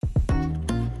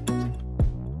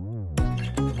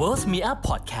Worth Me Up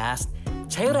Podcast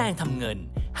ใช้แรงทำเงิน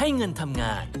ให้เงินทำง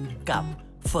านกับ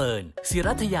เฟิร์น ศิ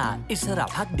รัทยาอิสระ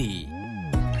ภักดี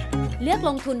เลือกล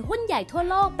งทุนหุ้นใหญ่ทั่ว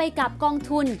โลกไปกับกอง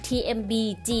ทุน TMB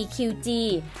GQG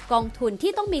กองทุน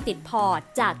ที่ต้องมีติดพอร์ต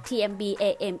จาก TMB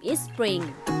AM East Spring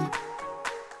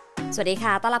สวัสดี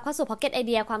ค่ะต้อนรับเข้าสู่ Pocket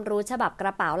Idea ความรู้ฉบับกร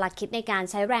ะเป๋าหลักคิดในการ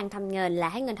ใช้แรงทำเงินและ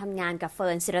ให้เงินทำงานกับเฟิ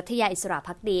ร์น ศิรัทยาอิสระ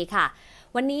ภักดีค่ะ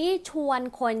วันนี้ชวน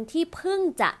คนที่เพิ่ง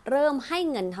จะเริ่มให้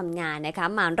เงินทำงานนะคะ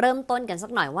มาเริ่มต้นกันสั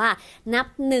กหน่อยว่านับ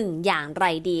1อย่างไร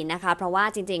ดีนะคะเพราะว่า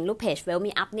จริงๆลูกเพจ Wealth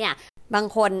Me Up เนี่ยบาง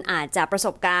คนอาจจะประส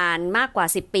บการณ์มากกว่า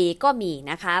10ปีก็มี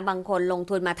นะคะบางคนลง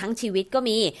ทุนมาทั้งชีวิตก็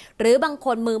มีหรือบางค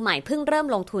นมือใหม่เพิ่งเริ่ม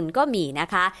ลงทุนก็มีนะ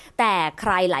คะแต่ใค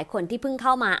รหลายคนที่เพิ่งเข้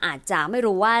ามาอาจจะไม่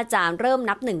รู้ว่าจะเริ่ม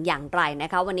นับ1อย่างไรนะ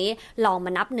คะวันนี้ลองม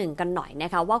านับ1กันหน่อยนะ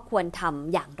คะว่าควรท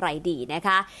ำอย่างไรดีนะค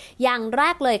ะอย่างแร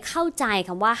กเลยเข้าใจค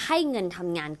ำว่าให้เงินท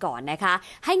ำงานก่อนนะคะ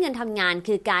ให้เงินทำงาน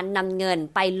คือการนำเงิน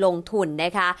ไปลงทุนน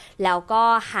ะคะแล้วก็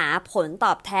หาผลต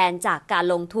อบแทนจากการ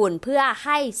ลงทุนเพื่อใ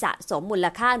ห้สะสมมูล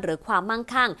ค่าหรือความมั่ง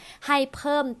คั่งให้เ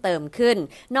พิ่มเติมขึ้น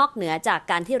นอกเหนือจาก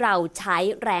การที่เราใช้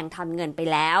แรงทำเงินไป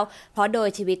แล้วเพราะโดย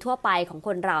ชีวิตทั่วไปของค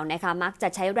นเรานะคะมักจะ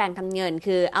ใช้แรงทำเงิน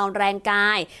คือเอาแรงกา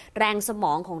ยแรงสม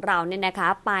องของเราเนี่ยนะคะ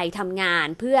ไปทำงาน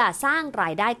เพื่อสร้างรา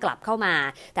ยได้กลับเข้ามา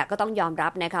แต่ก็ต้องยอมรั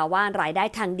บนะคะว่ารายได้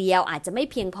ทางเดียวอาจจะไม่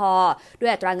เพียงพอด้ว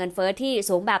ยอัตราเงินเฟ้อที่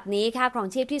สูงแบบนี้ค่าครอง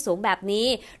ชีพที่สูงแบบนี้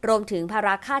รวมถึงภาร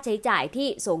ะค่าใช้จ่ายที่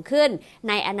สูงขึ้น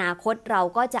ในอนาคตเรา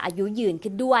ก็จะอายุยืน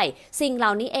ขึ้นด้วยสิ่งเหล่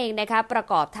านี้เองนะคะประ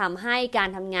กอบทำให้การ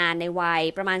ทำงานในวัย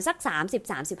ประมาณสัก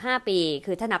 30-35 ปี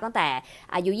คือถ้านับตั้งแต่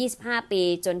อายุ 25 ปี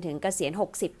จนถึงเกษียณ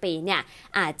 60 ปีเนี่ย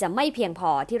อาจจะไม่เพียงพ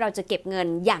อที่เราจะเก็บเงิน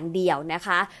อย่างเดียวนะค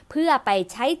ะเพื่อไป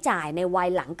ใช้จ่ายในวัย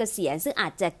หลังเกษียณซึ่งอา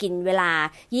จจะกินเวลา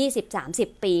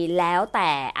 20-30 ปีแล้วแต่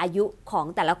อายุของ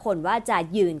แต่ละคนว่าจะ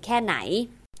ยืนแค่ไหน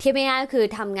ที่ไม่ง่ายก็คือ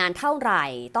ทำงานเท่าไหร่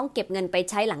ต้องเก็บเงินไป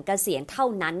ใช้หลังเกษียณเท่า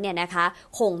นั้นเนี่ยนะคะ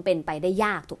คงเป็นไปได้ย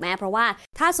ากถูกไหมเพราะว่า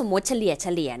ถ้าสมมติเฉ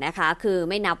ลี่ยนะคะคือ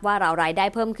ไม่นับว่าเรารายได้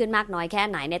เพิ่มขึ้นมากน้อยแค่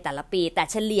ไหนในแต่ละปีแต่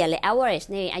เฉลี่ยเลย average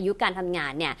ในอายุการทำงา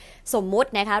นเนี่ยสมมุติ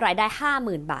นะคะรายได้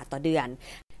 50,000 บาทต่อเดือน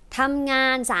ทำงา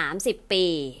น30ปี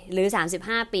หรือ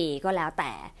35ปีก็แล้วแ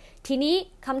ต่ทีนี้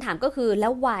คำถามก็คือแล้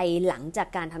ววัยหลังจาก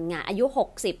การทำงานอายุ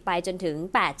60ไปจนถึง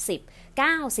80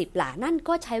 90ล่ะนั่น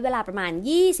ก็ใช้เวลาประมาณ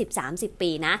 20-30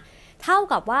 ปีนะเท่า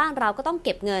กับว่าเราก็ต้องเ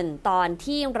ก็บเงินตอน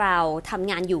ที่เราท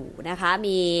ำงานอยู่นะคะ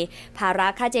มีภาระ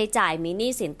ค่าใช้จ่ายมีห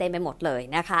นี้สินเต็มไปหมดเลย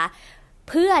นะคะ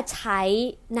เพื่อใช้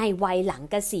ในวัยหลัง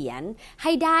เกษียณใ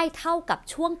ห้ได้เท่ากับ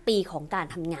ช่วงปีของการ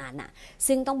ทำงานน่ะ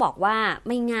ซึ่งต้องบอกว่าไ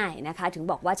ม่ง่ายนะคะถึง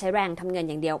บอกว่าใช้แรงทำเงิน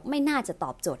อย่างเดียวไม่น่าจะต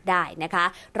อบโจทย์ได้นะคะ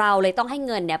เราเลยต้องให้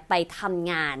เงินเนี่ยไปท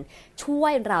ำงานช่ว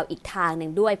ยเราอีกทางหนึ่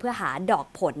งด้วยเพื่อหาดอก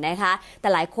ผลนะคะแต่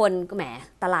หลายคนก็แหม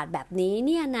ตลาดแบบนี้เ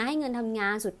นี่ยนะให้เงินทำงา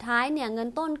นสุดท้ายเนี่ยเงิน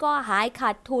ต้นก็หายข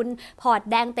าดทุนพอร์ต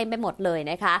แดงเต็มไปหมดเลย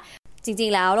นะคะจริ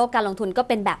งๆแล้วโลกการลงทุนก็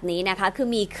เป็นแบบนี้นะคะคือ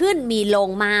มีขึ้นมีลง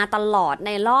มาตลอดใ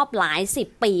นรอบหลาย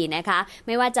10ปีนะคะไ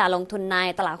ม่ว่าจะลงทุนใน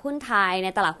ตลาดหุ้นไทยใน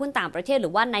ตลาดหุ้นต่างประเทศหรื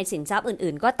อว่าในสินทรัพย์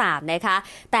อื่นๆก็ตามนะคะ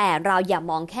แต่เราอย่า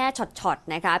มองแค่ช็อต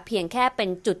ๆนะคะเพียงแค่เป็น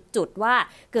จุดๆว่า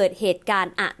เกิดเหตุการ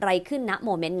ณ์อะไรขึ้นณโม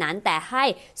เมนต์นั้นแต่ให้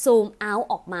ซูมเอาท์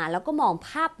ออกมาแล้วก็มองภ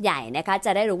าพใหญ่นะคะจ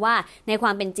ะได้รู้ว่าในคว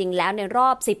ามเป็นจริงแล้วในรอ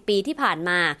บ10ปีที่ผ่าน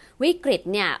มาวิกฤต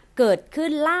เนี่ยเกิดขึ้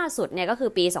นล่าสุดเนี่ยก็คื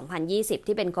อปี2020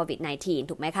ที่เป็นโควิด -19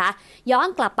 ถูกไหมคะย้อน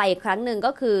กลับไปอีกครั้งหนึ่ง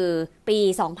ก็คือปี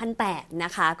2008น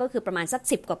ะคะก็คือประมาณสัก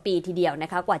10กว่าปีทีเดียวนะ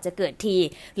คะกว่าจะเกิดที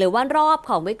หรือว่ารอบ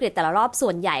ของวิกฤตแต่ละรอบส่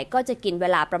วนใหญ่ก็จะกินเว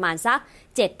ลาประมาณสัก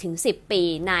 7-10 ปี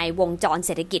ในวงจรเศ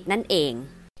รษฐกิจนั่นเอง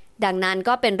ดังนั้น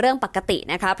ก็เป็นเรื่องปกติ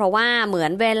นะคะเพราะว่าเหมือ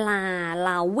นเวลาเ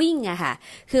ราวิ่งอะค่ะ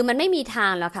คือมันไม่มีทา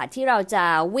งแล้วค่ะที่เราจะ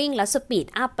วิ่งแล้วสปีด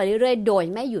อัพไปเรื่อยๆโดย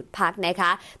ไม่หยุดพักนะค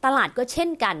ะตลาดก็เช่น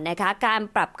กันนะคะการ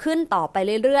ปรับขึ้นต่อไป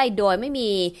เรื่อยๆโดยไม่มี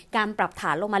การปรับฐ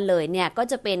านลงมาเลยเนี่ยก็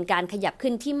จะเป็นการขยับ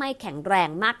ขึ้นที่ไม่แข็งแรง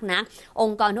มากนักอ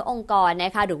งค์กรทุกองค์กรน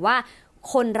ะคะหรือว่า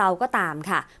คนเราก็ตาม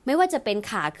ค่ะไม่ว่าจะเป็น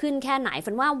ขาขึ้นแค่ไหน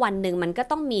ฝันว่าวันหนึ่งมันก็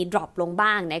ต้องมีดรอปลง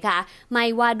บ้างนะคะไม่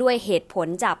ว่าด้วยเหตุผล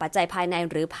จากปัจจัยภายใน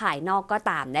หรือภายนอกก็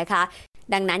ตามนะคะ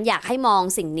ดังนั้นอยากให้มอง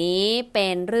สิ่งนี้เป็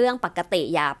นเรื่องปกติ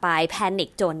อย่าไปแพนิค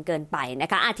จนเกินไปนะ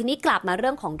คะทีนี้กลับมาเรื่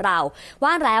องของเรา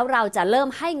ว่าแล้วเราจะเริ่ม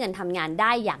ให้เงินทำงานไ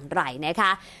ด้อย่างไรนะค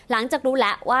ะหลังจากรู้แ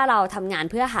ล้วว่าเราทำงาน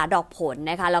เพื่อหาดอกผล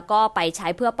นะคะแล้วก็ไปใช้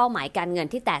เพื่อเป้าหมายการเงิน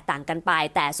ที่แตกต่างกันไป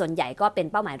แต่ส่วนใหญ่ก็เป็น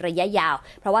เป้าหมายระยะยาว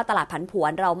เพราะว่าตลาดผันผว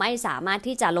นเราไม่สาม ารถ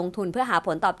ที่จะลงทุนเพื่อหาผ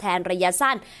ลตอบแทนระยะ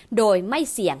สั้นโดยไม่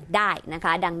เสี่ยงได้นะค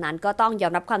ะดังนั้นก็ต้องยอ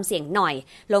มรับความเสี่ยงหน่อย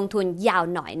ลงทุนยาว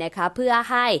หน่อยนะคะเพื่อ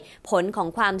ให้ผลของ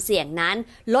ความเสี่ยงนั้น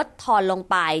ลดทอนลง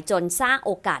ไปจนสร้างโ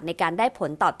อกาสในการได้ผ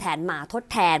ลตอบแทนมาทด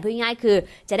แทนพูดง่ายๆคือ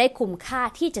จะได้คุ้มค่า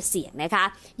ที่จะเสี่ยงนะคะ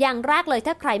อย่างแรกเลย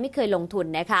ถ้าใครไม่เคยลงทุน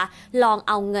นะคะลองเ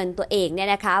อาเงินตัวเองเนี่ย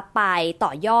นะคะไปต่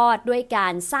อยอดด้วยกา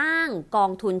รสร้างกอ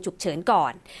งทุนฉุกเฉินก่อ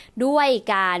นด้วย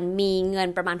การมีเงิน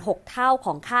ประมาณ6เท่าข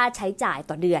องค่าใช้จ่าย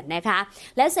ต่อเดือนนะคะ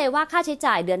และเซว่าค่าใช้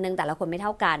จ่ายเดือนนึงแต่ละคนไม่เท่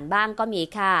ากันบ้างก็มี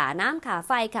ค่าน้ำค่าไ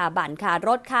ฟค่าบ้านค่าร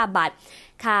ถค่าบัตร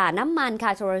ค่าน้ำมันค่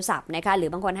าโทรศัพท์นะคะหรือ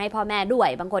บางคนให้พ่อแม่ด้วย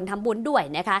บางคนทำบุญด้วย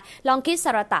นะคะลองคิดส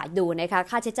รตะดูนะคะ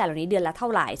ค่าใช้จ่ายเหล่านี้เดือนละเท่า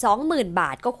ไหร่ 20,000 บ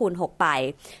าทก็คูณ6ไป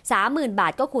 30,000 บา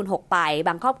ทก็คูณ6ไปบ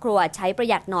างครอบครัวใช้ประ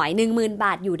หยัดหน่อย 10,000 บ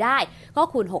าทอยู่ได้ก็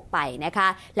คูณ6ไปนะคะ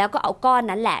แล้วก็เอาก้อน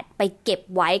นั้นแหละไปเก็บ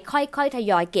ไว้ค่อยๆท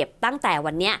ยอยเก็บตั้งแต่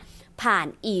วันเนี้ยผ่าน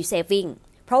e-saving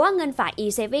เพราะว่าเงินฝาก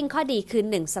e-saving ข้อดีคือ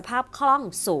 1. สภาพคล่อง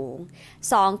สูง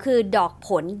 2. คือดอกผ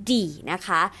ลดีนะค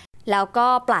ะแล้วก็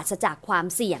ปราศจากความ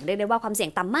เสี่ยงเรียกได้ว่าความเสี่ย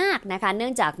งต่ำมากนะคะเนื่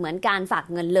องจากเหมือนการฝาก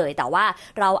เงินเลยแต่ว่า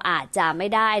เราอาจจะไม่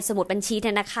ได้สมุดบัญชีธ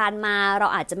นาคารมาเรา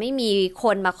อาจจะไม่มีค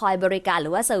นมาคอยบริการหรื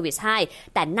อว่าเซอร์วิสให้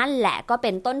แต่นั่นแหละก็เ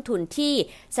ป็นต้นทุนที่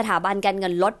สถาบันการเงิ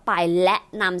นลดไปและ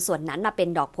นำส่วนนั้นมาเป็น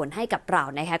ดอกผลให้กับเรา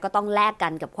นะคะก็ต้องแลกกั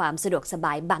นกับความสะดวกสบ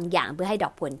ายบางอย่างเพื่อให้ด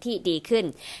อกผลที่ดีขึ้น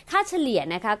ค่าเฉลี่ย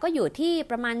นะคะก็อยู่ที่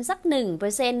ประมาณสัก 1%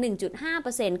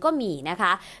 1.5% ก็มีนะค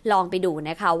ะลองไปดู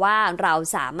นะคะว่าเรา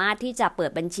สามารถที่จะเปิ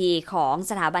ดบัญชีของ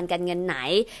สถาบันการเงินไหน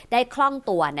ได้คล่อง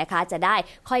ตัวนะคะจะได้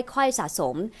ค่อยๆสะส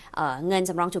มเงิน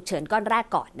สำรองฉุกเฉินก้อนแรก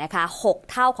ก่อนนะคะ6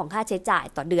เท่าของค่าใช้จ่าย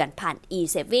ต่อเดือนผ่าน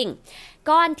e-saving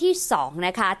ก้อนที่2น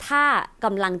ะคะถ้าก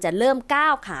ำลังจะเริ่มก้า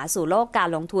วขาสู่โลกการ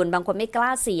ลงทุนบางคนไม่กล้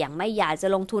าเสี่ยงไม่อยากจะ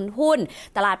ลงทุนหุ้น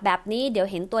ตลาดแบบนี้เดี๋ยว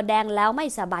เห็นตัวแดงแล้วไม่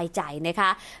สบายใจนะคะ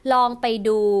ลองไป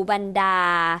ดูบรรดา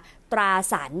ตรา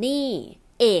สารหนี้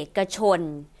เอกชน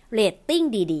เรตติ้ง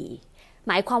ดีๆ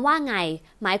หมายความว่าไง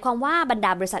หมายความว่าบรรด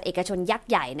าบริษัทเอกชนยักษ์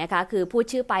ใหญ่นะคะคือพูด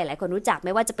ชื่อไปหลายคนรู้จักไ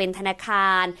ม่ว่าจะเป็นธนาค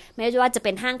ารไม่ว่าจะเ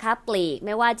ป็นห้างค้าปลีกไ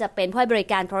ม่ว่าจะเป็นผู้ให้บริ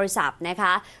การโทรศัพท์นะค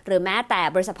ะหรือแม้แต่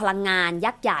บริษัทพลังงาน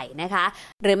ยักษ์ใหญ่นะคะ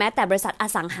หรือแม้แต่บริษัทอ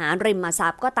สังหาริมทรั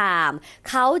พย์ก็ตาม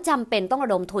เขาจำเป็นต้องระ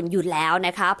ดมทุนอยู่แล้วน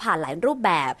ะคะผ่านหลายรูปแ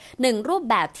บบ1รูป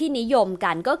แบบที่นิยม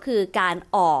กันก็คือการ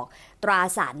ออกตรา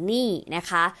สารหนี้นะ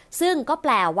คะซึ่งก็แป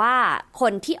ลว่าค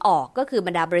นที่ออกก็คือบ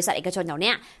รรดาบริษัทเอกชนเหล่า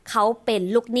นี้เขาเป็น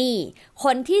ลูกหนี้ค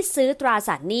นที่ซื้อตราส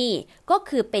ารหนี้ก็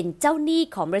คือเป็นเจ้าหนี้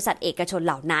ของบริษัทเอกชนเ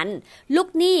หล่านั้นลูก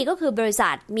หนี้ก็คือบริษั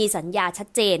ทมีสัญญาชัด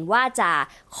เจนว่าจะ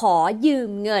ขอยืม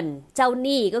เงินเจ้าห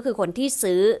นี้ก็คือคนที่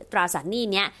ซื้อตราสารหนี้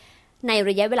เนี้ยใน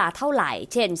ระยะเวลาเท่าไหร่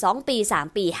เช่น2ปี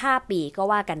3ปี5ปีก็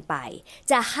ว่ากันไป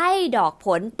จะให้ดอกผ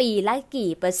ลปีละ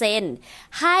กี่เปอร์เซ็นต์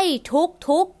ให้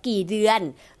ทุกๆกี่เดือน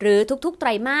หรือทุกๆไตร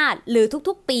มาสหรือ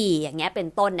ทุกๆปีอย่างเงี้ยเป็น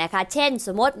ต้นนะคะเช่นส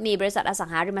มมติมีบริษัทอสัง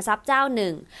หาริมทรัพย์เจ้าห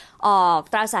นึ่งออก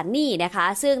ตราสารหนี้นะคะ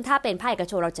ซึ่งถ้าเป็นภาคเอก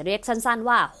ชนเราจะเรียกสั้นๆ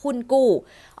ว่าหุ้นกู้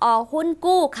ออกหุ้น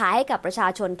กู้ขายให้กับประชา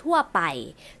ชนทั่วไป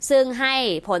ซึ่งให้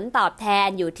ผลตอบแทน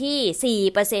อยู่ที่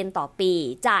 4% ต่อปี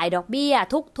จ่ายดอกเบี้ย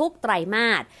ทุกๆไตรม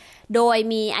าสโดย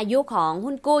มีอายุของ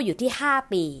หุ้นกู้อยู่ที่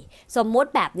5ปีสมมุติ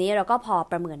แบบนี้เราก็พอ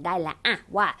ประเมินได้แล้วอะ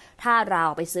ว่าถ้าเรา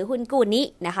ไปซื้อหุ้นกู้นี้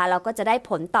นะคะเราก็จะได้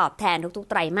ผลตอบแทนทุกๆ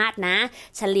ไตรมาสนะ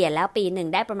เฉลี่ยแล้วปีหนึ่ง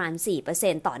ได้ประมาณ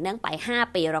 4% ต่อเนื่องไป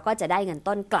5ปีเราก็จะได้เงิน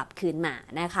ต้นกลับคืนมา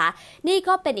นะคะนี่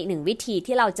ก็เป็นอีกหนึ่งวิธี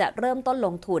ที่เราจะเริ่มต้นล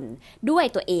งทุนด้วย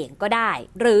ตัวเองก็ได้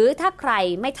หรือถ้าใคร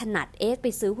ไม่ถนัดไป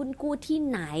ซื้อหุ้นกู้ที่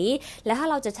ไหนแล้วถ้า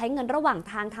เราจะใช้เงินระหว่าง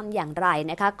ทางทำอย่างไร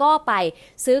นะคะก็ไป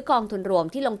ซื้อกองทุนรวม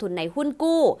ที่ลงทุนในหุ้น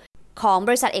กู้ของบ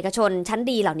ริษัทเอกชนชั้น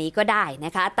ดีเหล่านี้ก็ได้น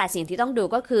ะคะแต่สิ่งที่ต้องดู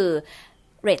ก็คือ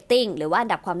เรตติ้งหรือว่าอัน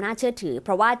ดับความน่าเชื่อถือเพ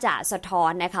ราะว่าจะสะท้อ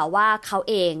นนะคะว่าเขา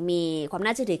เองมีความน่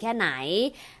าเชื่อถือแค่ไหน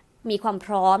มีความพ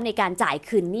ร้อมในการจ่าย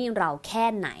คืนหนี้เราแค่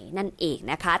ไหนนั่นเอง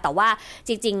นะคะแต่ว่าจ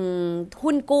ริงๆ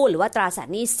หุ้นกู้หรือว่าตราสาร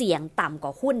หนี้เสี่ยงต่ำก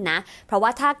ว่าหุ้นนะเพราะว่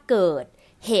าถ้าเกิด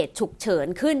เหตุฉุกเฉิน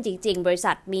ขึ้นจริงๆบริ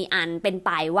ษัทมีอันเป็นไ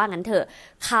ปว่างั้นเถอะ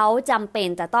เขาจำเป็น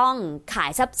จะต้องขา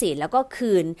ยทรัพย์สินแล้วก็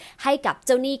คืนให้กับเ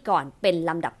จ้าหนี้ก่อนเป็น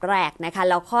ลำดับแรกนะคะ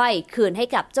แล้วค่อยคืนให้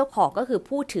กับเจ้าของก็คือ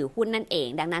ผู้ถือหุ้นนั่นเอง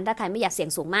ดังนั้นถ้าใครไม่อยากเสี่ยง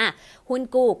สูงมากหุ้น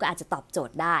กู้ก็อาจจะตอบโจท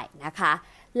ย์ได้นะคะ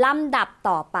ลำดับ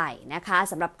ต่อไปนะคะ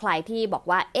สำหรับใครที่บอก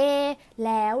ว่าแ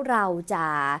ล้วเราจะ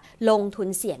ลงทุน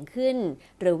เสี่ยงขึ้น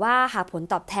หรือว่าหาผล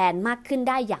ตอบแทนมากขึ้น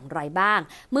ได้อย่างไรบ้าง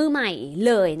มือใหม่เ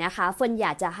ลยนะคะเฟิร์นอย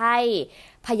ากจะให้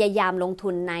พยายามลงทุ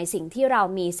นในสิ่งที่เรา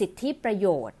มีสิทธิประโย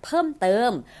ชน์เพิ่มเติ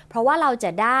มเพราะว่าเราจ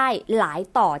ะได้หลาย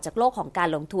ต่อจากโลกของการ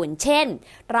ลงทุนเช่น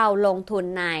เราลงทุน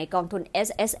ในกองทุน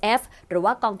SSF หรือ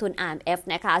ว่ากองทุน RMF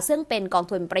นะคะซึ่งเป็นกอง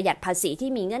ทุนประหยัดภาษี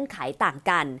ที่มีเงื่อนไขต่าง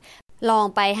กัน ลอง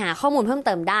ไปหาข้อมูลเพิ่มเ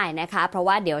ติมได้นะคะเพราะ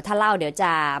ว่าเดี๋ยวถ้าเล่าเดี๋ยวจ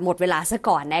ะหมดเวลาซะ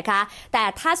ก่อนนะคะแต่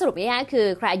ถ้าสรุปง่ายๆคือ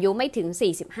ใครอายุไม่ถึง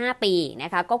45ปีน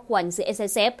ะคะก็ควรซื้อ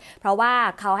SSF เพราะว่า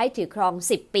เขาให้ถือครอง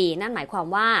10ปีนั่นหมายความ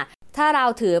ว่าถ้าเรา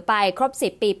ถือไปครบ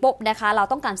10ปีปุ๊บนะคะเรา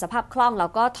ต้องการสภาพคล่องแล้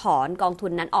วก็ถอนกองทุ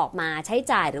นนั้นออกมาใช้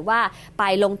จ่ายหรือว่าไป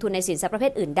ลงทุนในสินทรัพย์ประเภ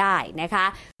ทอื่นได้นะคะ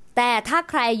แต่ถ้า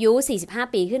ใครอายุ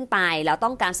45ปีขึ้นไปเราต้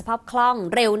องการสภาพคล่อง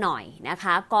เร็วหน่อยนะค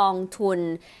ะกองทุน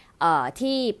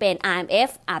ที่เป็น RMF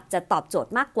อาจจะตอบโจท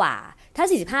ย์มากกว่าถ้า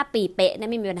45ปีเป๊ะ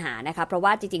ไม่มีปัญหานะคะเพราะว่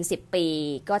าจริงๆ10ปี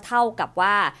ก็เท่ากับว่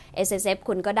า SSF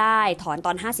คุณก็ได้ถอนต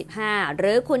อน55ห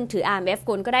รือคุณถือ RMF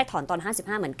คุณก็ได้ถอนตอน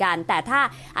55เหมือนกันแต่ถ้า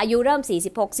อายุเริ่ม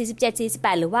46 47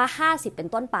 48หรือว่า50เป็น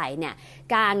ต้นไปเนี่ย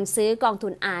การซื้อกองทุ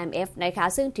น RMF นะคะ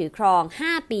ซึ่งถือครอง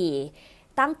5ปี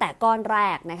ตั้งแต่ก้อนแร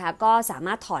กนะคะก็สาม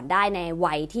ารถถอนได้ใน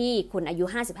วัยที่คุณอายุ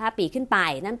55ปีขึ้นไป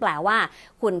นั่นแปลว่า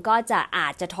คุณก็จะอา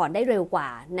จจะถอนได้เร็วกว่า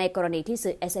ในกรณีที่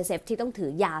ซื้อ SSF ที่ต้องถื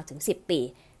อยาวถึง10ปี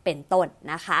เป็นต้น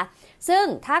นะคะซึ่ง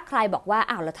ถ้าใครบอกว่า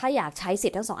แล้วถ้าอยากใช้สิ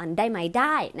ทธิ์ทั้ง2อันได้ไหมไ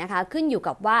ด้นะคะขึ้นอยู่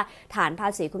กับว่าฐานภา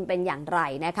ษีคุณเป็นอย่างไร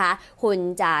นะคะคุณ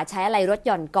จะใช้อะไรลดห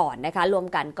ย่อนก่อนนะคะรวม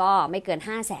กันก็ไม่เกิน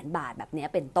 500,000 บาทแบบนี้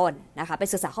เป็นต้นนะคะไป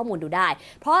ศึกษาข้อมูลดูได้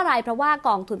เพราะอะไรเพราะว่าก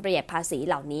องทุนประหยัดภาษี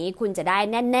เหล่านี้คุณจะได้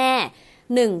แน่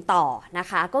1ต่อนะ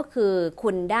คะก็คือคุ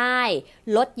ณได้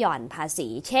ลดหย่อนภาษี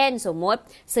เช่นสมมติ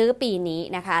ซื้อปีนี้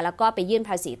นะคะแล้วก็ไปยื่น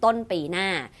ภาษีต้นปีหน้า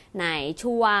ใน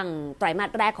ช่วงไตรมา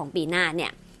สแรกของปีหน้าเนี่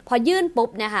ยพอยื่นปุ๊บ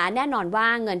นะคะแน่นอนว่า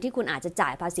เงินที่คุณอาจจะจ่า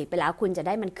ยภาษีไปแล้วคุณจะไ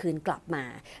ด้มันคืนกลับมา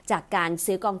จากการ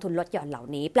ซื้อกองทุนลดหย่อนเหล่า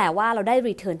นี้แปลว่าเราได้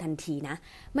รีเทิร์นทันทีนะ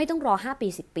ไม่ต้องรอ5ปี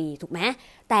10ปีถูกไหม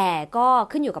แต่ก็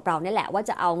ขึ้นอยู่กับเราเนี่ยแหละว่า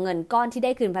จะเอาเงินก้อนที่ไ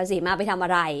ด้คืนภาษีมาไปทำอะ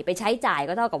ไรไปใช้จ่าย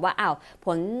ก็เท่ากับว่าผ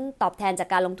ลตอบแทนจาก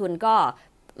การลงทุนก็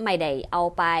ไม่ได้เอา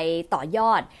ไปต่อย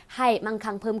อดให้มั่ง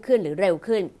คั่งเพิ่มขึ้นหรือเร็ว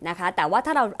ขึ้นนะคะแต่ว่าถ้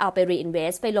าเราเอาไป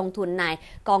reinvest ไปลงทุนใน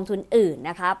กองทุนอื่น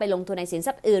นะคะไปลงทุนในสินท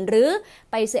รัพย์อื่นหรือ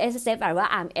ไปซื้อ SSF หรือว่า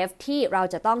RMF ที่เรา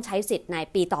จะต้องใช้สิทธิ์ใน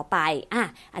ปีต่อไป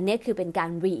อันนี้คือเป็นกา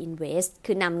ร reinvest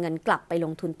คือนำเงินกลับไปล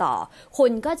งทุนต่อคุ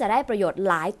ณก็จะได้ประโยชน์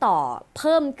หลายต่อเ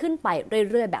พิ่มขึ้นไป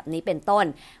เรื่อยๆแบบนี้เป็นต้น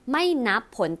ไม่นับ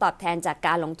ผลตอบแทนจากก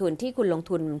ารลงทุนที่คุณลง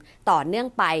ทุนต่อเนื่อง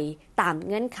ไปตาม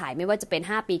เงื่อนไขไม่ว่าจะเป็น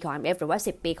5ปีของ RMF หรือว่า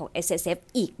10ปีของ SSF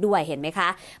อีกด้วยเห็นไหมคะ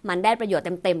มันได้ประโยชน์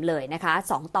เต็มๆเลยนะคะ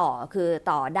2ต่อคือ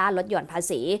ต่อด้านลดหย่อนภา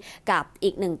ษีกับอี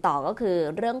ก1ต่อก็คือ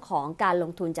เรื่องของการล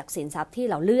งทุนจากสินทรัพย์ที่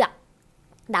เราเลือก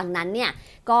ดังนั้นเนี่ย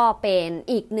ก็เป็น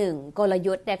อีกหนึ่งกล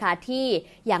ยุทธ์นะคะที่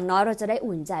อย่างน้อยเราจะได้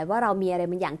อุ่นใจว่าเรามีอะไร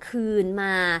บางอย่างคืนม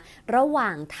าระหว่า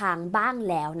งทางบ้าง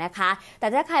แล้วนะคะแต่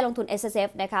ถ้าใครลงทุน SSF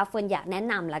นะคะเฟิร์นอยากแนะ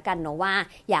นำละกันเนาะว่า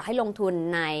อยากให้ลงทุน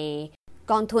ใน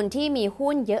กองทุนที่มี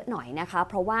หุ้นเยอะหน่อยนะคะ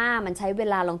เพราะว่ามันใช้เว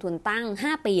ลาลงทุนตั้ง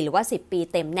5ปีหรือว่า10ปี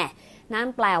เต็มแน่นั่น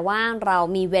แปลว่าเรา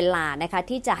มีเวลานะคะ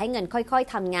ที่จะให้เงินค่อย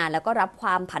ๆทำงานแล้วก็รับคว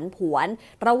ามผันผวน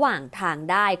ระหว่างทาง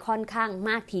ได้ค่อนข้างม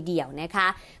ากทีเดียวนะคะ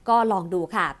ก็ลองดู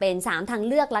ค่ะเป็น3ทาง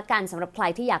เลือกละกันสำหรับใคร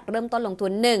ที่อยากเริ่มต้นลงทุ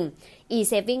น1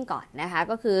 e-saving ก่อนนะคะ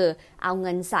ก็คือเอาเ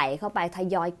งินใส่เข้าไปท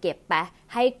ยอยเก็บไป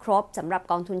ให้ครบสำหรับ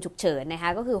กองทุนฉุกเฉินนะคะ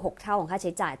ก็คือ6เท่าของค่าใ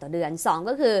ช้จ่ายต่อเดือน2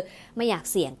ก็คือไม่อยาก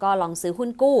เสี่ยงก็ลองซื้อหุ้น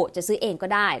กู้จะซื้อเองก็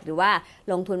ได้หรือว่า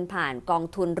ลงทุนผ่านกอง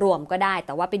ทุนรวมก็ได้แ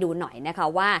ต่ว่าไปดูหน่อยนะคะ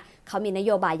ว่าเขามีนโ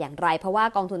ยบายอย่างไรเพราะว่า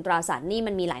กองทุนตราสารหนี้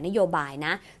มันมีหลายนโยบายน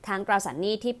ะทั้งตราสารห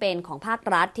นี้ที่เป็นของภาค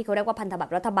รัฐที่เขาเรียกว่าพันธบัต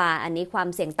รรัฐบาลอันนี้ความ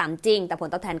เสี่ยงต่ำจริงแต่ผล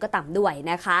ตอบแทนก็ต่ำด้วย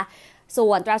นะคะส่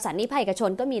วนตราสารหนี้ภาคเอกช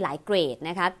นก็มีหลายเกรด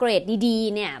นะคะเกรดดี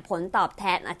ๆเนี่ยผลตอบแท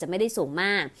นอาจจะไม่ได้สูงม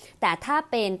ากแต่ถ้า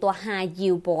เป็นตัว high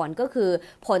yield bond ก็คือ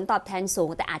ผลตอบแทนสูง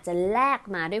แต่อาจจะแลก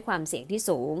มาด้วยความเสี่ยงที่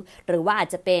สูงหรือว่าอาจ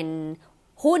จะเป็น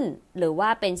หุ้นหรือว่า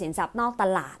เป็นสินทรัพย์นอกต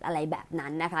ลาดอะไรแบบนั้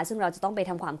นนะคะซึ่งเราจะต้องไป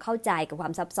ทำความเข้าใจกับควา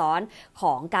มซับซ้อนข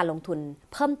องการลงทุน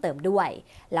เพิ่มเติมด้วย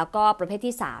แล้วก็ประเภท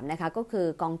ที่3นะคะก็คือ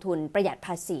กองทุนประหยัดภ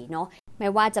าษีเนาะไม่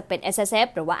ว่าจะเป็น SSF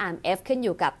หรือว่า RMF ขึ้นอ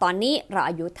ยู่กับตอนนี้เรา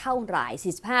อายุเท่าไหร่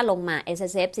45ลงมา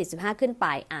SSF 45ขึ้นไป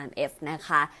RMF นะค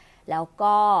ะแล้ว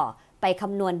ก็ไปค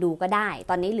ำนวณดูก็ได้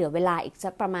ตอนนี้เหลือเวลาอีกสั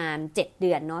กประมาณ7เ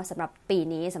ดือนเนาะสำหรับปี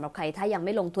นี้สำหรับใครถ้ายังไ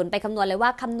ม่ลงทุนไปคำนวณเลยว่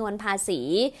าคำนวณภาษี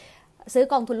ซื้อ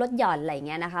กองทุนลดหย่อนอะไรเ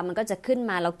งี้ยนะคะมันก็จะขึ้น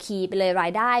มาเราคีย์ไปเลยรา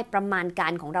ยได้ประมาณกา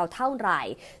รของเราเท่าไหร่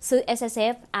ซื้อ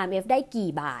SSF RMF ได้กี่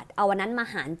บาทเอาวันนั้นมา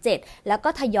หาร7แล้วก็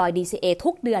ทยอย DCA ทุ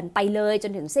กเดือนไปเลยจ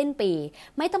นถึงสิ้นปี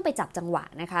ไม่ต้องไปจับจังหวะ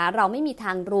นะคะเราไม่มีท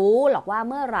างรู้หรอกว่า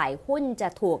เมื่อไหร่หุ้นจะ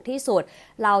ถูกที่สุด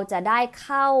เราจะได้เ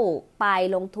ข้าไป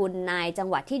ลงทุนในจัง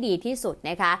หวะที่ดีที่สุด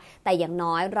นะคะแต่อย่าง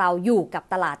น้อยเราอยู่กับ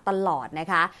ตลาดตลอดนะ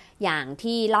คะอย่าง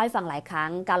ที่เล่าให้ฟังหลายครั้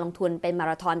งการลงทุนเป็นมา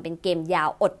ราธอนเป็นเกมยาว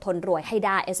อดทนรวยให้ไ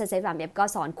ด้ SSF RMF ก็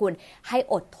สอนคุณให้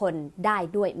อดทนได้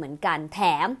ด้วยเหมือนกันแถ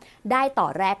มได้ต่อ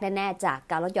แรกแน่ๆจาก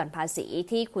การลดหย่อนภาษี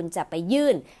ที่คุณจะไปยื่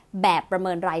น แบบประเ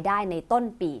มินรายได้ในต้น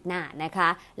ปีหน้านะคะ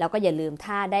แล้วก็อย่าลืม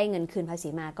ถ้าได้เงินคืนภาษี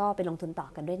มาก็ไปลงทุนต่อ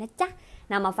กันด้วยนะจ๊ะ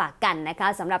นำมาฝากกันนะคะ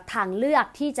สำหรับทางเลือก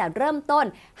ที่จะเริ่มต้น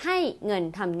ให้เงิน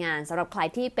ทำงานสำหรับใคร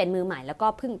ที่เป็นมือใหม่แล้วก็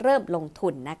เพิ่งเริ่มลงทุ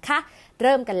นนะคะเ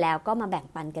ริ่มกันแล้วก็มาแบ่ง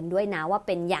ปันกันด้วยนะว่าเ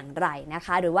ป็นอย่างไรนะค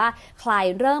ะหรือว่าใคร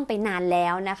เริ่มไปนานแล้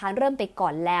วนะคะเริ่มไปก่อ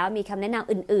นแล้วมีคำแนะน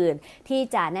ำอื่นๆที่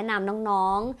จะแนะนำน้อ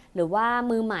งๆหรือว่า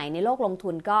มือใหม่ในโลกลงทุ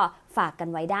นก็ฝากกัน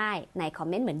ไว้ได้ในคอม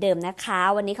เมนต์เหมือนเดิมนะคะ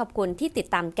วันนี้ขอบคุณที่ติด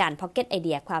ตามการ Pocket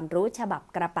Idea ความรู้ฉบับ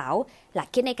กระเป๋าหลัก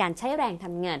คิดในการใช้แรงท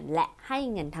ำเงินและให้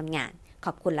เงินทำงานข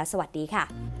อบคุณและสวัสดีค่ะ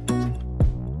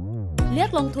เลือ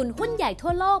กลงทุนหุ้นใหญ่ทั่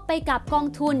วโลกไปกับกอง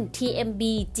ทุน TMB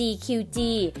GQG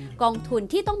กองทุน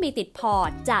ที่ต้องมีติดพอร์ต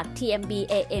จาก TMB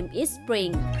AM East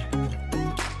Spring